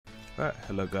Right,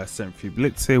 hello guys, Century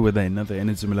Blitz here with another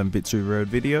Energy Milan Victory Road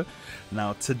video.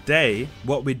 Now today,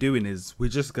 what we're doing is we're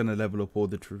just gonna level up all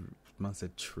the troops. I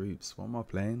said troops. What am I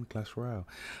playing? Clash Royale.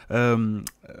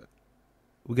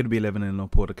 We're gonna be leveling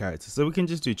up all the characters, so we can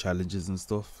just do challenges and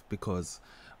stuff because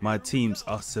my teams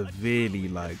are severely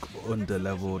like under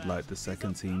leveled, like the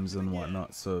second teams and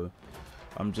whatnot. So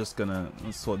I'm just gonna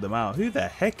sort them out. Who the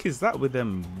heck is that with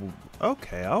them?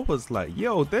 Okay, I was like,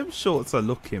 yo, them shorts are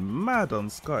looking mad on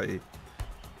Scotty.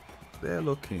 They're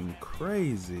looking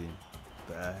crazy.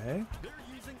 The heck?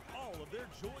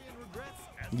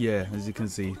 Yeah, as you can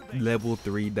see, level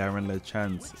 3 Darren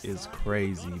LeChance is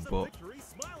crazy, but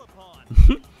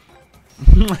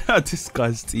this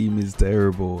guy's team is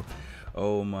terrible.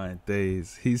 Oh my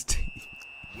days, his team.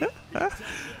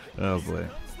 Oh boy.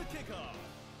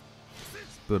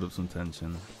 Build up some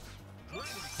tension.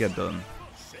 Get done.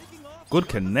 Good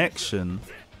connection.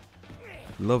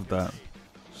 Love that.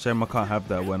 Shame I can't have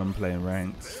that when I'm playing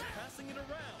ranks.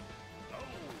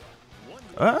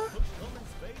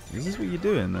 Is this what you're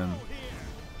doing then?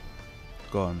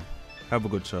 Go on. Have a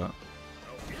good shot.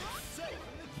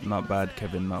 Not bad,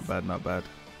 Kevin. Not bad, not bad.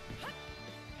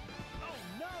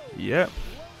 Yep.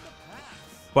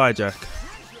 Bye, Jack.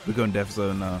 We're going death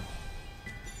zone now.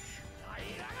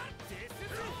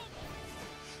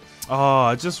 Oh,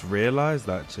 I just realized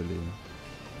actually.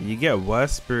 You get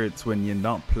worse spirits when you're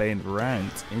not playing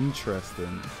ranked.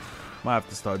 Interesting. Might have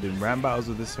to start doing rank battles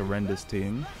with this horrendous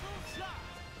team.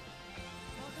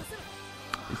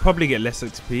 You probably get less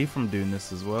XP from doing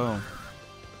this as well.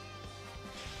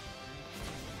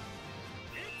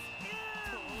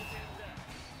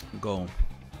 Go.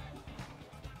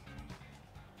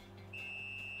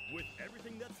 With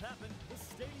everything that's happened, the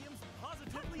stadium's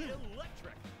positively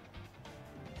electric.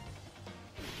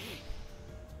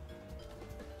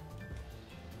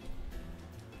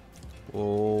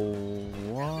 Oh,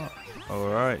 what?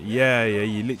 Alright, yeah,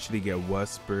 you literally get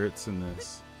worse spirits in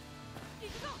this.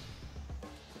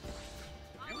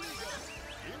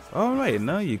 Oh wait,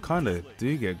 no, you kind of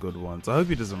do get good ones. I hope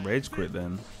he doesn't rage quit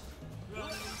then.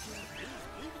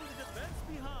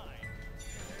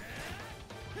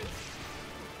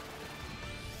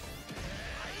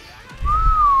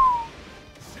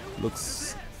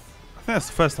 Looks, I think that's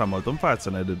the first time I've done fights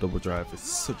on a double drive. It's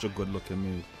such a good looking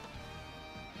move.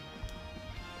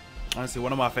 Honestly,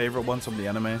 one of my favorite ones from the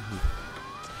anime.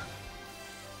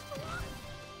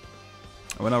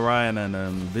 When Orion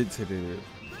and Victor did it,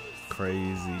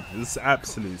 crazy. It's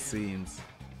absolute scenes.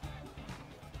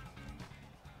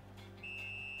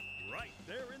 Right,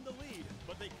 they're in the lead,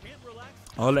 but they can't relax.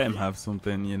 I'll let him have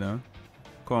something, you know.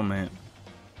 Come on, mate.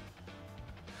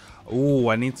 Oh,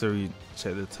 I need to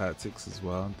recheck the tactics as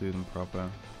well. Do them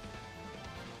proper.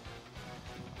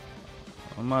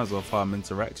 I might as well farm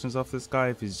interactions off this guy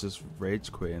if he's just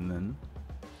rage quitting then.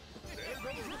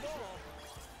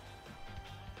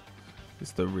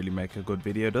 This don't really make a good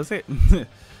video, does it?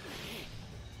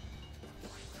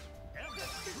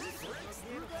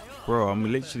 Bro,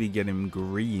 I'm literally getting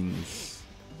greens.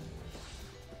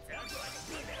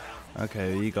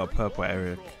 Okay, you got purple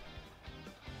Eric.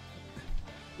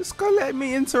 This guy let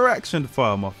me interaction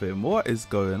farm off him. What is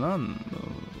going on?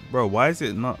 Bro, why is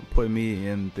it not putting me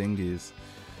in thingies?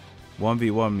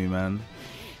 1v1 me, man.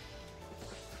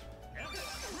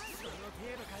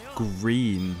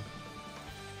 Green.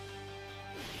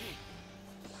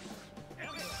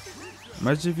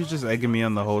 Imagine if you're just egging me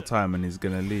on the whole time and he's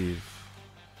gonna leave.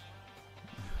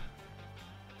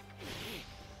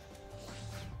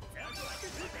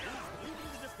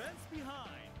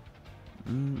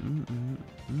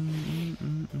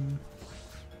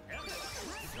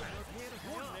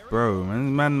 Bro,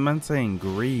 man saying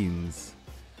greens.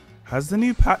 Has the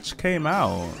new patch came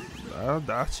out?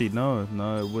 Actually, no,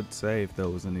 it would say if there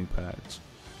was a new patch.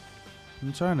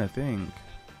 I'm trying to think.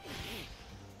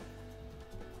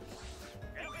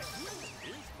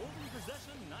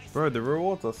 Bro, the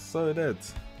rewards are so dead.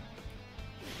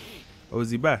 Oh,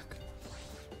 is he back?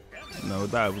 No,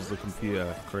 that was the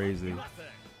computer. Crazy.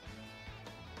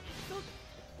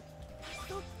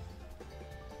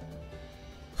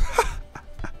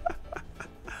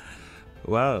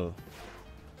 Wow.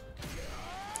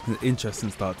 An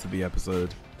interesting start to the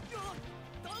episode.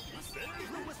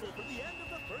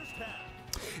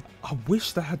 I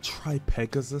wish they had tried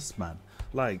Pegasus, man.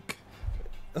 Like,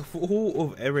 of all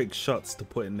of Eric's shots to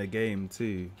put in the game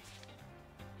too.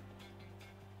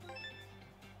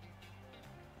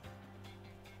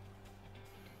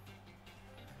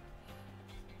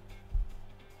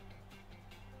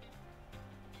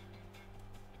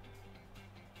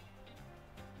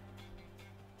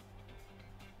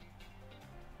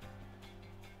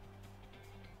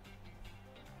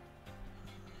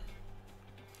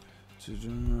 the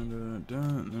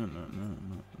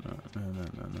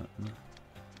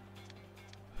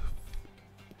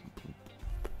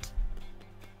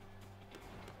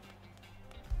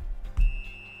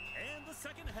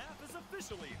second half is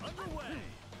officially underway.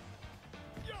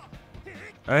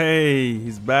 Hey,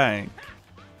 he's back.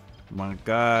 My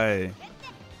guy.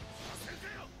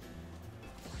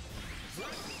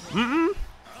 You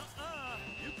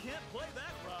can't play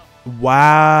that rough.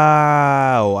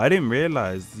 Wow, I didn't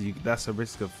realize that's a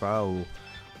risk of foul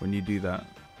when you do that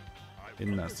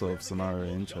in that sort of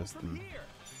scenario. Interesting.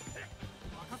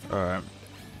 All right.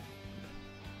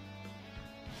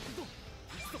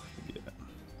 Yeah.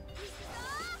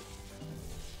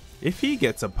 If he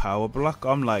gets a power block,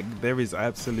 I'm like, there is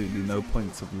absolutely no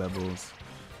points of levels.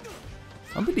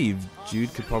 I believe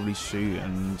Jude could probably shoot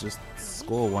and just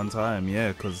score one time,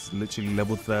 yeah, because literally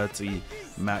level 30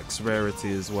 max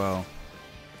rarity as well.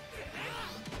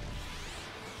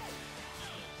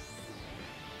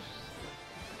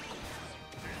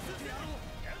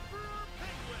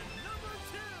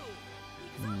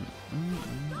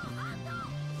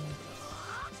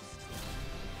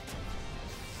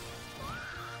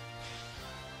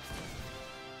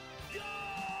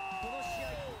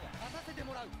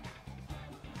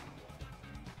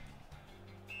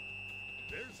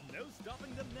 There's no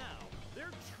stopping them now.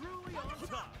 They're truly on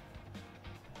top.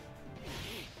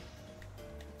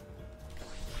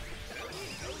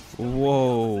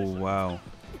 Whoa, wow.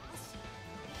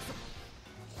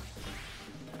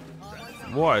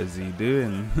 What is he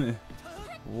doing?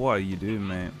 What are you doing,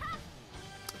 mate?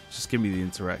 Just give me the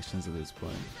interactions at this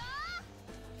point.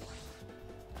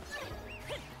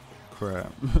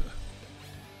 Crap.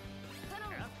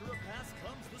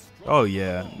 Oh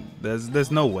yeah,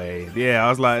 there's no way. Yeah, I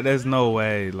was like, there's no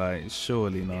way. Like,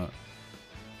 surely not.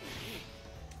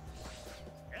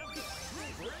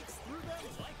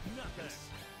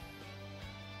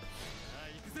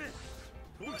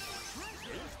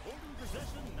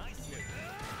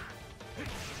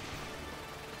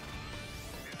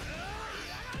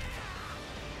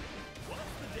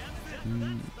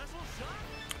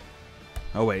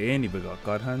 Oh wait, he ain't even got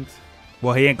God Hand.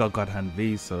 Well, he ain't got God Hand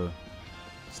V, so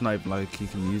it's not even like he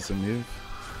can use a move.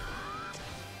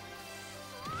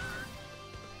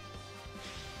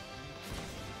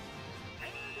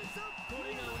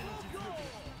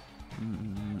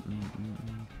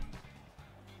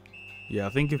 Yeah, I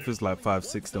think if it's like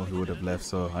 5-6 though, he would have left.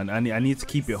 So I need to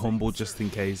keep it humble just in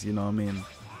case, you know what I mean?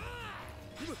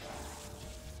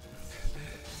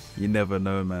 You never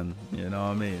know, man. You know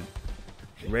what I mean?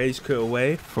 Rage quit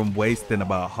away from wasting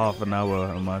about half an hour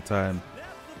of my time.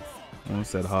 I almost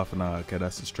said half an hour. Okay,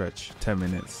 that's a stretch. 10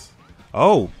 minutes.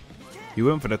 Oh, he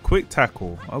went for the quick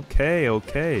tackle. Okay,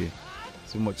 okay.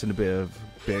 So I'm watching a bit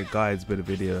of guides, bit of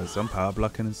videos. I'm power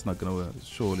blocking. It's not gonna work.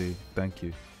 Surely. Thank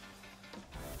you.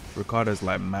 Ricardo's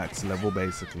like max level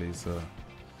basically, so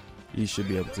he should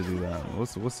be able to do that.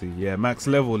 What's he? Yeah, max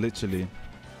level literally.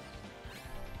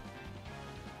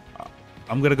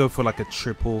 I'm gonna go for like a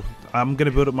triple. I'm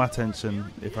gonna build up my tension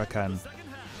if I can.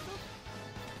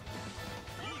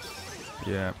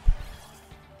 Yeah.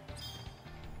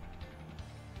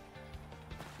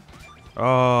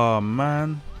 Oh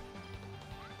man.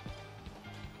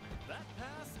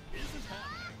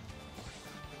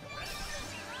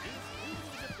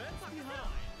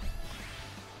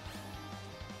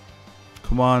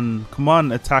 Come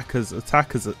on, attackers,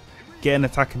 get in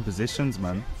attacking positions,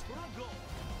 man.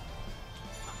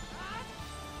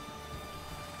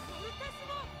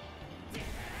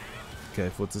 Okay,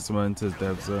 Fortissimo enters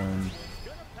dev zone.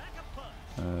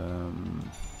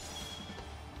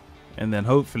 And then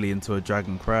hopefully into a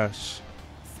Dragon Crash.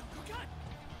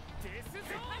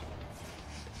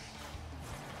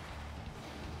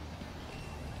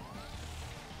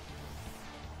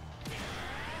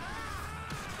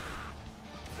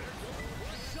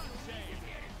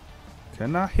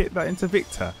 Can I hit that into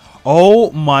Victor?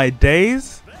 Oh my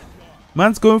days.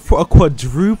 Man's going for a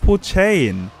quadruple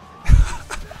chain.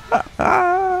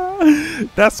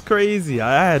 That's crazy.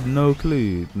 I had no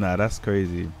clue. Nah, that's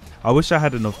crazy. I wish I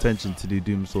had enough tension to do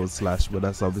Doom Sword Slash, but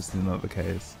that's obviously not the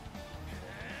case.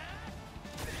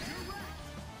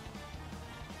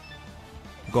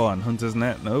 Go on, Hunter's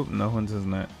Net. Nope, no Hunter's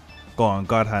Net. Go on,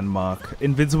 God Hand Mark.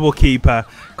 Invincible Keeper.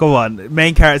 Come on,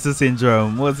 main character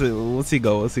syndrome. What's he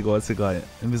got?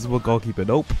 Invisible Goalkeeper.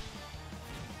 Nope.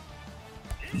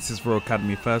 This is for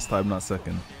Academy first time, not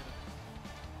second.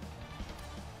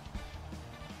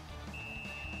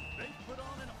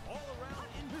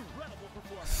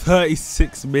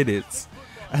 36 minutes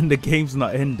and the game's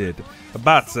not ended.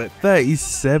 About to say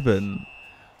 37.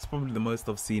 It's probably the most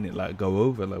I've seen it like go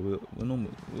over. Like we're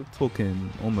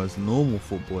talking almost normal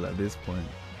football at this point.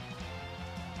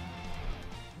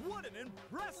 What an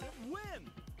impressive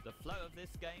win! The flow of this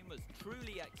game was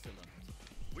truly excellent.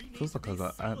 Feels like I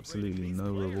got absolutely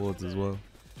no rewards as well.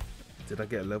 Did I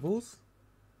get levels?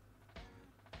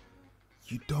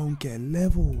 You don't get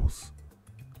levels.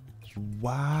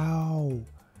 Wow.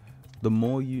 The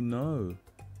more you know.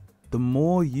 The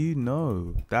more you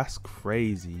know. That's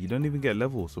crazy. You don't even get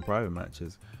levels for private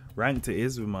matches. Ranked it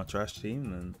is with my trash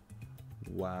team, then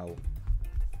wow.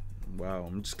 Wow.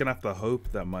 I'm just gonna have to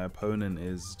hope that my opponent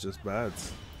is just bad.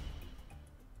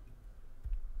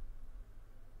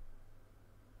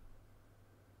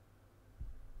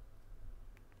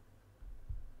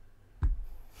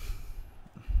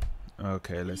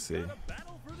 Okay, let's see.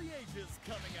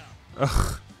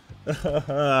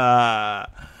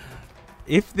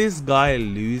 If this guy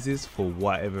loses for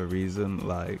whatever reason,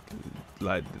 like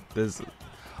there's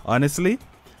honestly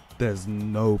there's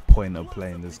no point of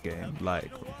playing this game.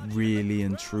 Like really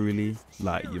and truly,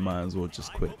 like you might as well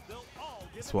just quit.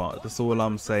 That's all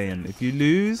I'm saying. If you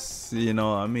lose, you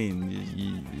know what I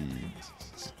mean,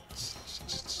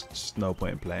 just no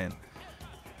point in playing.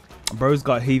 Bro's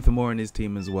got Heath Moore in his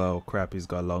team as well. Crap, he's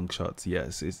got long shots.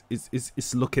 Yes,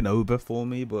 it's looking over for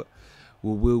me, but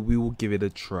we will give it a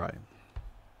try.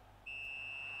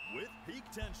 With peak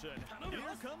tension, here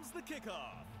comes the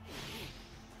kickoff.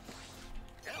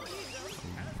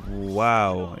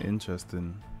 Wow,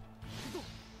 interesting.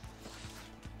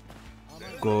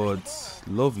 Good,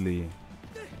 lovely.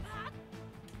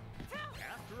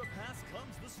 After a pass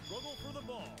comes the struggle for the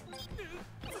ball.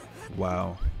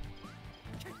 Wow.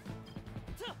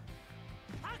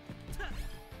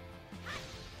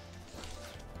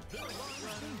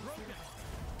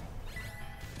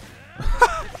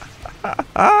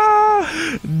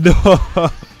 No.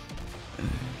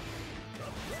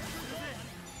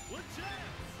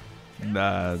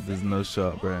 Nah, there's no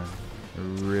shot, bro.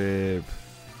 Rip.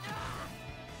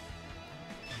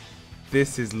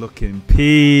 This is looking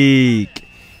peak.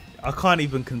 I can't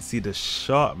even concede a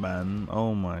shot, man.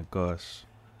 Oh my gosh.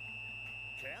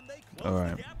 All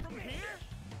right.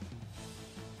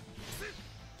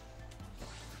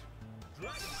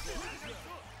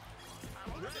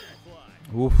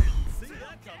 Oof.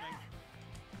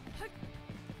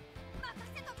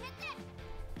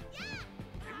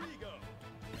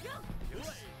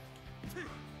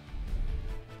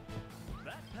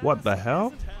 What the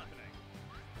hell?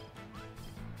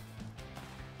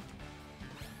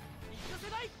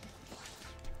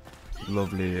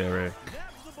 Lovely, Eric.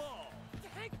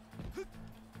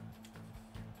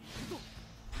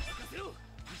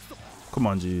 Come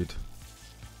on, Jude.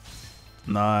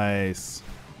 Nice.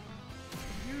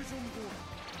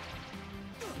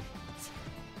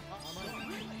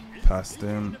 Past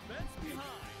him.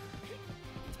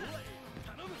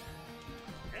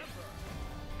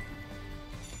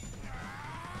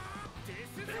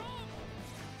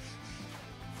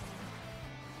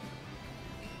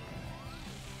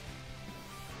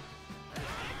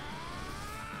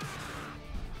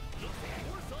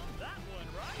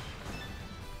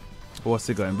 What's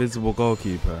it got? Invisible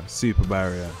goalkeeper, super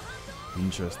barrier.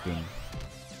 Interesting.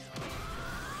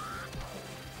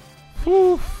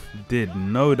 Whew. Did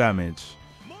no damage.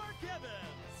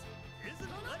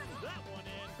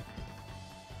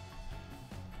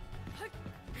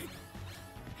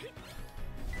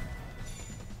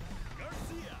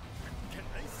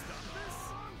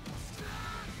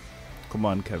 Come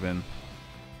on, Kevin.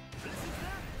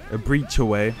 A breach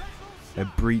away. A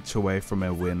breach away from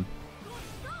a win.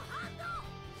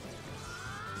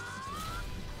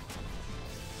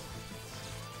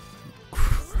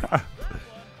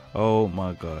 Oh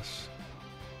my gosh.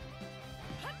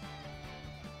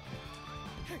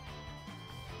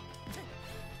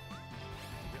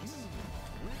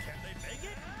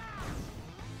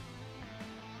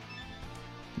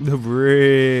 The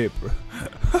rip.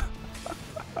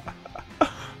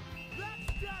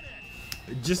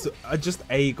 just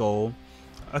a goal.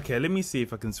 Okay, let me see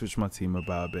if I can switch my team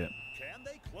about a bit. Can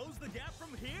they close the gap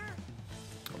from here?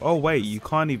 Oh wait, you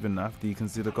can't even after you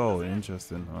concede a goal.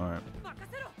 Interesting. All right.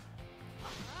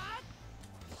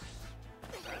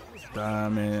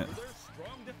 Damn it.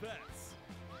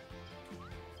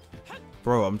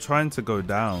 Bro, I'm trying to go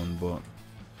down, but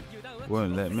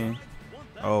won't let me.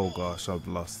 Oh gosh, I've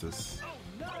lost this.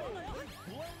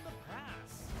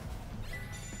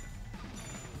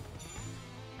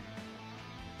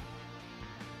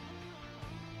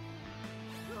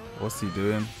 What's he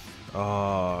doing?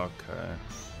 Oh, okay.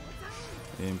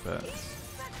 Impact.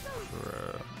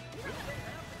 Bro.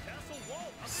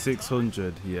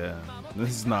 600. Yeah, this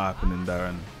is not happening,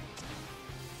 Darren.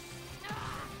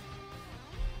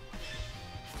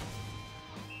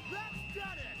 That's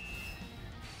got it.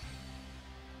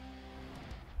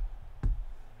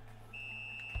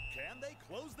 Can they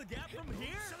close the gap from here?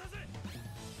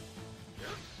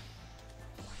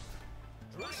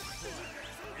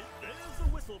 There's a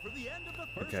whistle for the end of the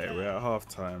first Okay, half. we're at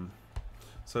halftime.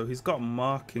 So he's got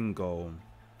marking goal.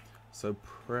 So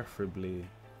preferably,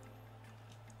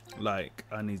 like,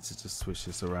 I need to just switch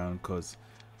this around because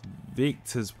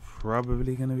Victor's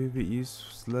probably going to be a bit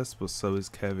useless, but so is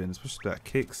Kevin. Especially that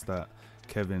kick stat.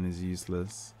 Kevin is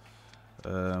useless.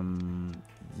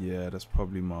 Yeah, that's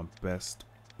probably my best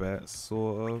bet,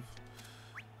 sort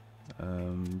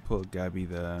of. Put Gabby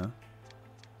there.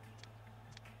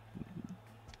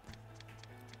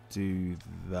 Do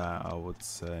that, I would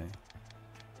say.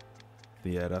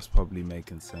 Yeah, that's probably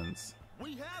making sense.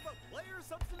 We have a player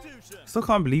substitution. Still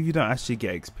can't believe you don't actually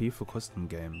get XP for custom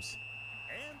games.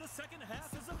 And the second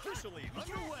half is officially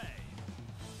underway.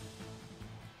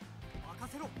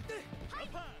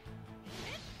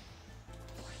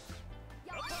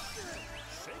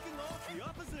 Shaking off the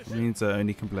opposition. It means I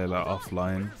only can play like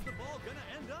offline. Where's the ball gonna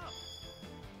end up?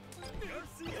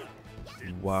 Garcia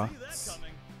didn't What? see that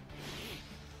coming.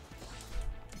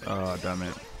 Oh, damn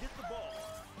it. Get the ball.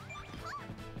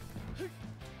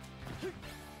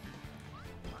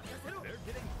 They're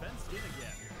getting fenced in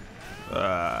again.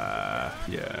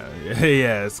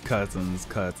 Yeah, it's curtains.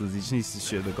 He just needs to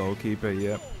shoot the goalkeeper,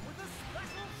 yep. With a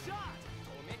special shot.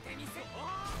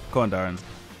 Come on, Darren.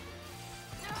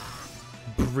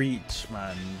 Breach,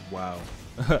 man. Wow.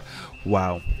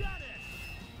 Wow. Got it.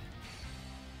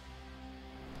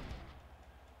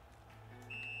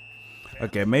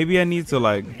 Okay, maybe I need to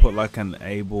like put like an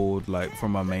abled like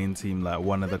from my main team, like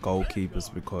one of the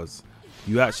goalkeepers, because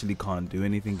you actually can't do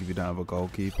anything if you don't have a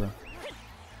goalkeeper.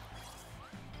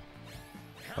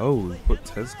 Oh, put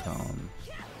Tezca on.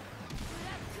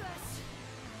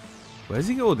 Where's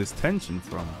he get all this tension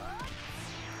from?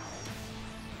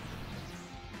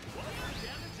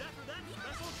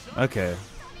 Okay.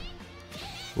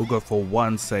 We'll go for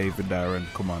one save with Darren.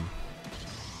 Come on.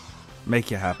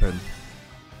 Make it happen.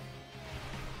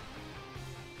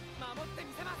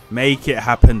 Make it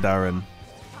happen, Darren.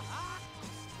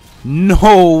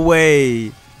 No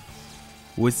way.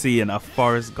 We're seeing a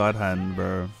Forest God hand,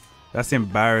 bro. That's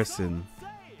embarrassing.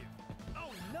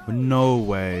 No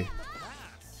way.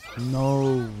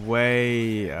 No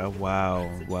way. Wow.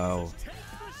 Wow.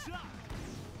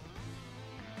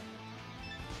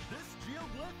 This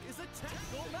geoglyph is a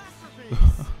technical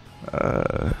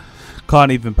masterpiece.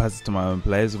 Can't even pass it to my own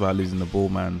players without losing the ball,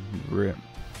 man. Rip.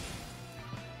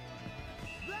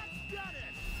 That's got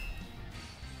it.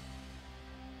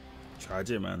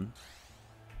 Tragic, man.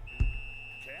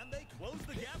 Can they close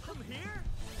the gap from here?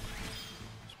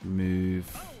 Move.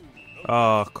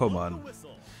 Oh, Oh, come blow the on.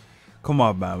 whistle. Come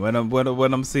on, man.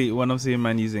 When I'm seeing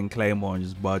man using Claymore and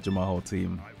just barging my whole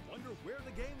team, I wonder where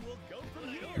the game will go from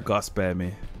here. you gotta spare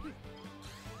me.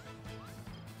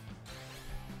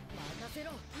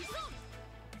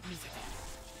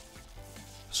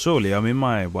 Surely, I'm in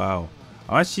my wow.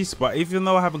 I'm actually surprised, even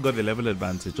though I haven't got the level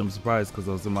advantage. I'm surprised because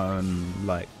I was in my own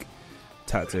like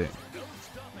tactic. No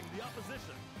stopping the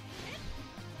opposition.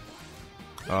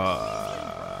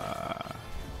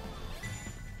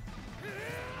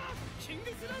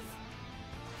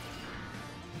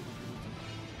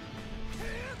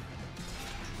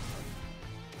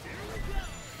 Here we go.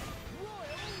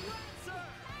 Royal Lancer.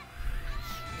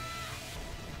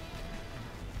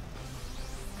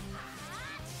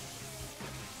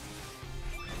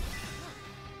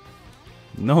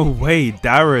 No way,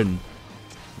 Darren.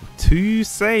 2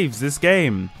 saves this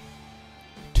game.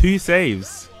 2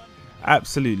 saves.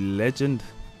 Absolute legend.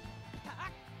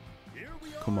 Here we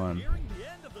are Come on. nearing the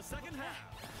end of the second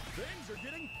half. Things are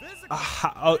getting physical.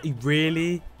 Oh,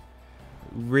 really?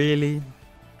 Really?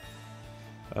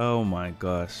 Oh my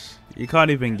gosh. You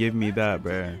can't even give me that,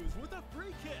 bro. With a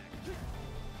free kick.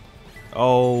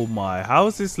 Oh my. How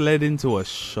is this led into a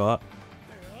shot?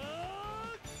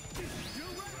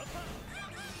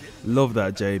 Love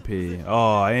that JP.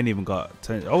 Oh, I ain't even got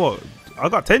tension. Oh, I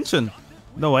got tension.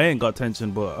 No, I ain't got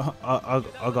tension, but I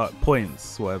got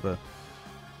points, whatever.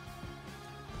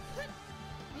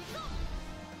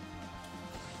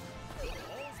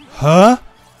 Huh?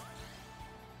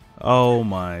 Oh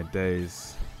my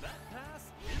days. That pass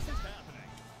isn't happening.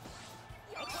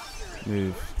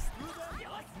 Move. Through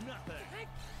that like nothing.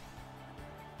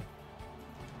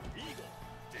 Eagle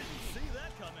didn't see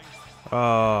that coming.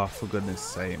 Oh, for goodness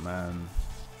sake, man.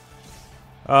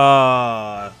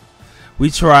 Ah, We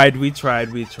tried. We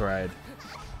tried. We tried.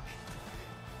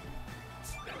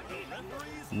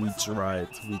 We tried.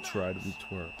 We tried. We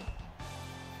tried.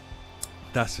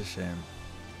 That's a shame.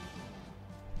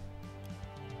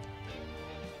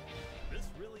 This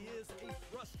really is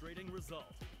a frustrating result.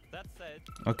 That said,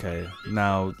 Okay,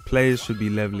 now players should be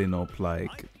leveling up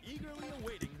like eagerly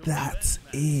awaiting the that's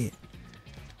revenge match.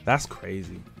 it. That's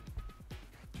crazy.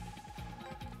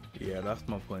 Yeah, that's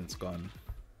my points gone.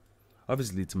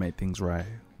 Obviously, to make things right,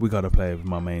 we gotta play with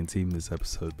my main team this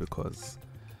episode because,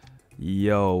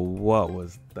 yo, what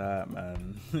was that,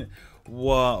 man?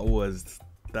 What was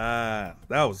that?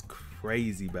 That was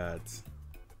crazy bad.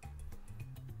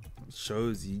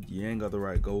 Shows you ain't got the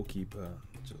right goalkeeper.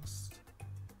 Just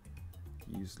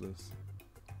useless.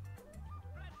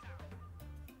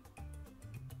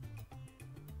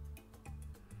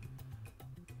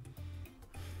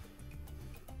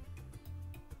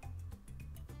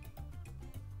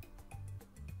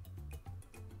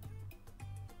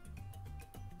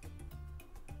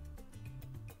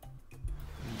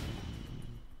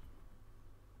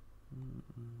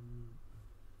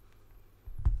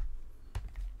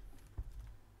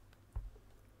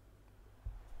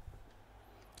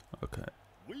 Okay.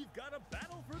 We've got a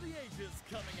battle for the ages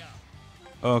coming out.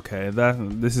 Okay,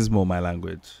 this is more my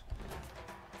language.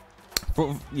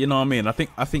 You know what I mean? I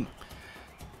think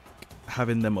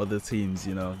having them other teams,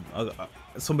 you know,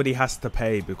 somebody has to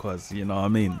pay because, you know what I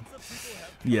mean?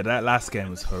 Yeah, that last game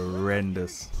was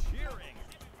horrendous. Cheering.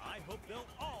 I hope they'll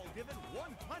all give it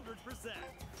 100%.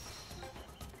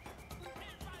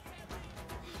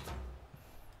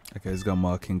 Okay, he's got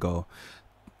marking goal.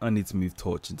 I need to move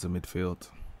Torch into midfield.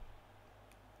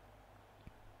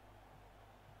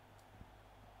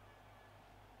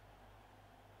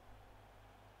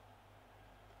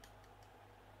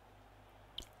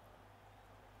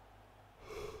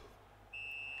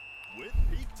 With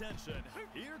peak tension,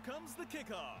 here comes the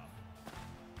kickoff.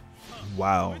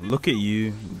 Wow, look at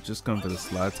you. Just going for the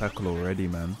slide tackle already,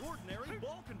 man. Extraordinary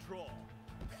ball control.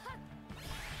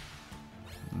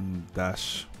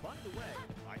 Dash. By the way,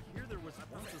 I hear there was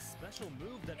once a special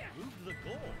move that moved the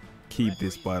goal. Keep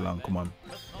this by long, come on.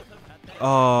 Let's not have had that.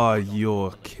 Oh,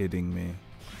 you're kidding me.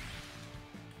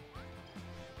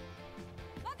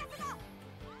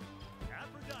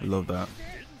 Aphrodite Love that.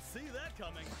 didn't see that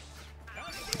coming.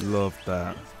 Love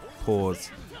that.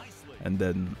 Pause. Nicely. And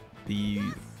then the,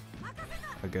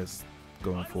 I guess,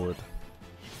 going forward.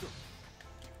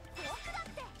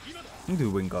 You can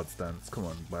do Wingard stance. Come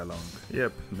on, by long.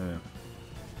 Yep, no.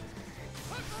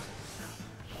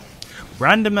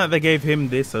 Random that they gave him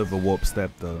this over Warp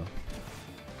Step, though.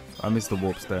 I missed the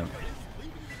Warp Step.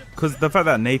 Because the fact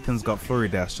that Nathan's got Flurry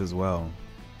Dash as well.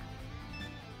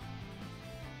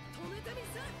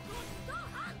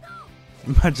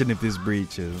 Imagine if this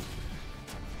breaches.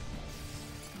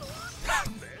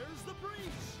 There's the breach.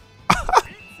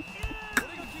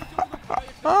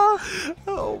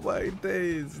 Oh my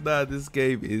days. Nah, this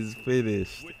game is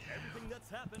finished. With everything that's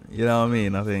happened, You know what I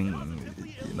mean? I think,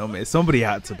 you know, somebody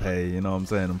had to pay, you know what I'm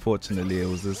saying? Unfortunately, it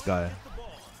was this guy.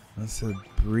 That's a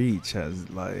breach as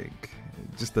like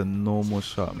just a normal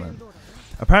shot, man.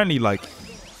 Apparently, like,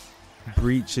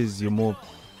 breaches, you're more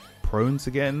prone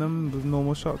to getting them with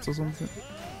normal shots or something.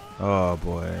 Oh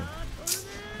boy.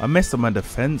 I messed up my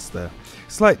defense there.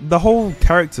 It's like the whole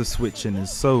character switching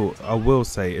is so, I will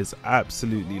say, it's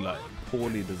absolutely like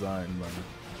poorly designed, man.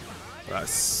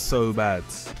 That's so bad.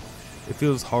 It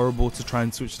feels horrible to try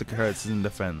and switch the characters in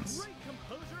defense. great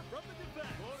composure from the defense.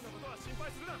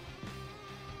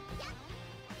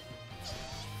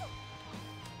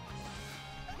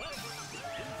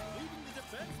 Leaving the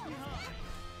defense behind.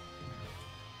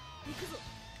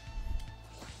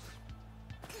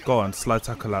 Go on, slide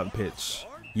tackle out the pitch.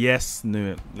 Yes,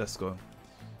 knew it. Let's go.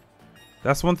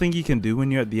 That's one thing you can do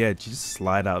when you're at the edge. You just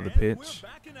slide out the And pitch. we're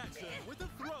back in action with a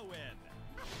throw-in.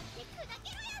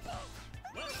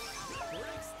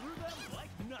 Breaks through them like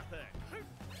nothing.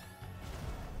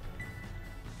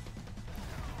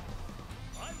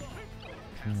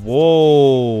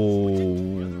 Whoa.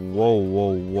 Whoa,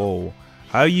 whoa, whoa.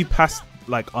 How you pass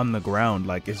like on the ground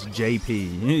like it's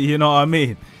JP? You know what I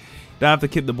mean? Don't have to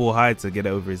kick the ball high to get it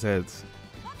over his head.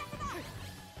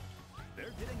 They're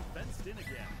getting fenced in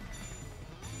again.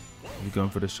 He's going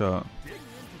for the shot. Digging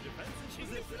into defensive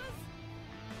position.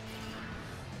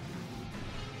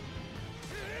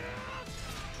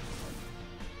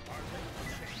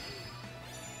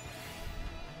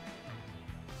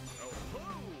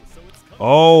 So it's coming.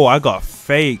 Oh, I got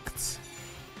faked.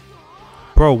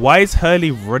 Bro, why is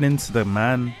Hurley running to the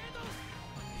man?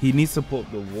 He needs to put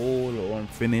up the wall or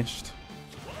unfinished.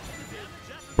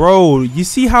 Bro, you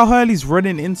see how Hurley's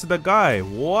running into the guy?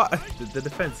 What? The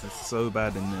defense is so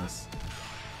bad in this.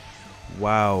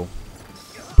 Wow.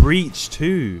 Breach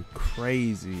too.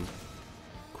 Crazy.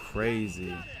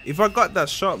 Crazy. If I got that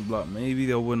shot block, maybe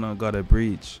they wouldn't have got a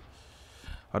breach.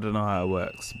 I don't know how it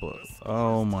works, but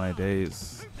oh my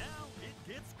days.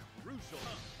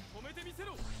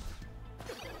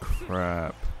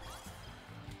 Crap.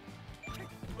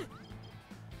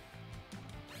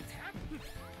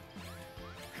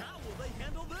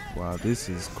 Wow, this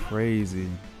is crazy.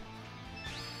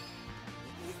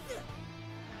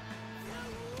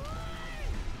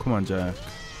 Come on, Jack.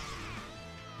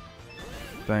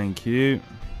 Thank you.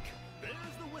 There's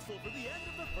the whistle for the end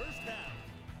of the first half.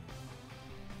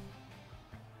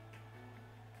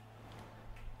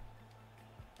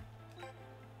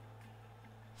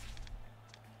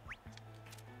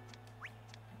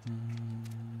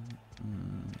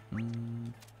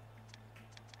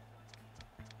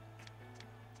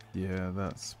 Yeah,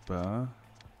 that's better.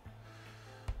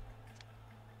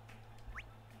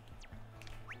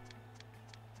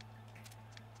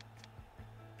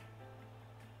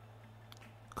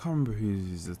 Can't remember who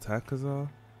his attackers are.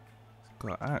 He's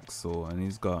got Axel and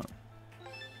he's got.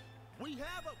 We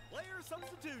have a player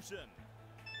substitution.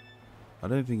 I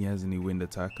don't think he has any wind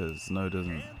attackers. No, it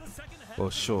doesn't. And the second half Well,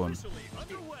 is Sean. officially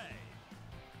underway.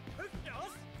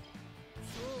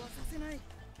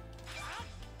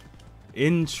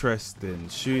 Interesting.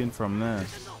 Shooting from there.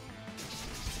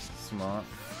 Smart.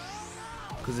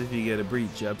 Because if you get a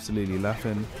breach, you're absolutely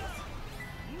laughing.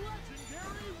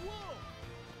 Legendary Wolf.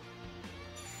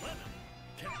 Lemon,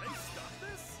 can they stop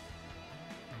this?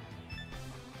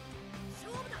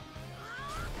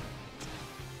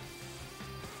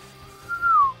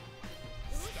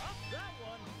 Stop that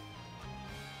one.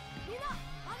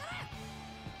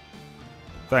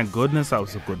 Thank goodness that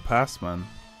was a good pass, man.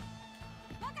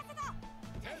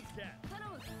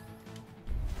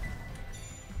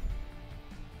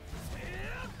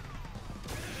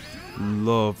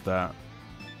 Love that.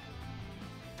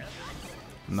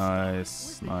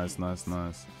 Nice, nice, nice,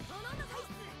 nice.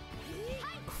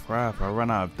 Crap, I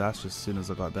ran out of dash as soon as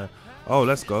I got there. Oh,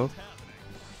 let's go.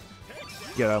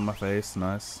 Get out of my face,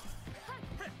 nice.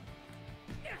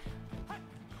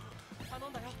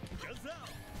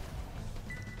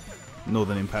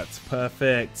 Northern Impact,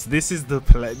 perfect. This is the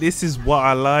play. This is what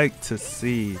I like to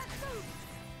see.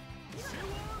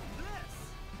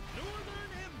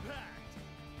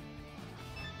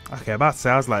 Okay, about to say,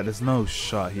 I was like, there's no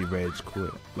shot he rage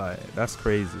quit. Like, that's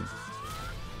crazy.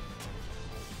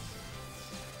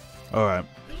 Alright,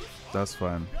 that's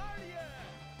fine.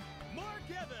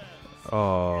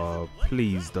 Oh,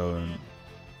 please don't.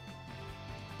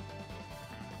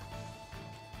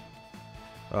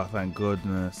 Oh, thank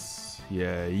goodness.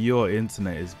 Yeah, your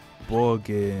internet is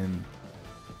bugging.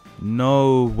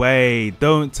 No way.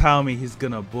 Don't tell me he's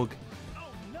gonna bug.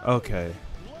 Okay.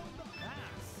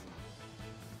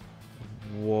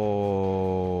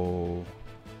 Whoa.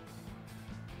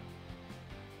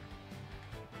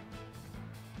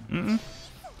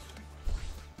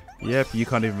 Yep, you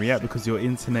can't even react because your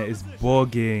internet is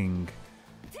bugging.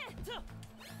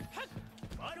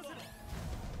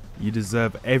 You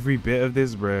deserve every bit of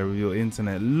this, bro, with your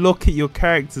internet. Look at your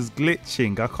characters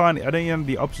glitching. I don't even have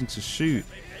the option to shoot.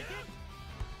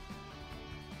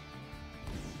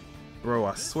 Bro,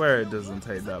 I swear it doesn't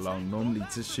take that long normally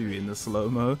to shoot in the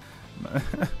slow-mo.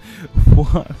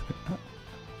 What?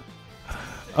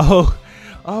 Oh,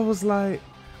 I was like,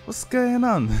 what's going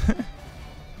on?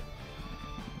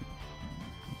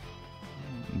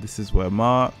 This is where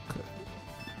Mark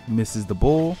misses the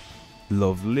ball.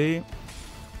 Lovely.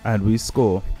 And we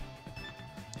score.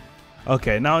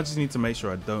 Okay, now I just need to make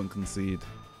sure I don't concede.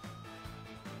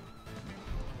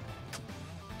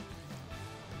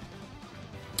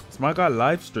 Is my guy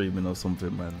live streaming or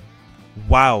something, man?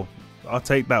 Wow. I'll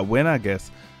take that win, I guess.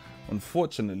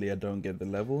 Unfortunately, I don't get the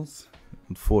levels.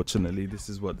 Unfortunately, this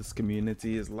is what this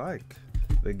community is like.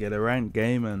 They get a ranked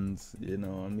game and, you know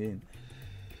what I mean?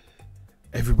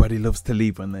 Everybody loves to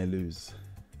leave when they lose.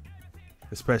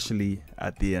 Especially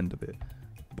at the end of it.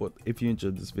 But if you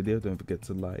enjoyed this video, don't forget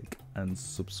to like and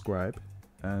subscribe.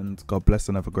 And God bless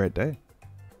and have a great day.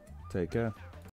 Take care.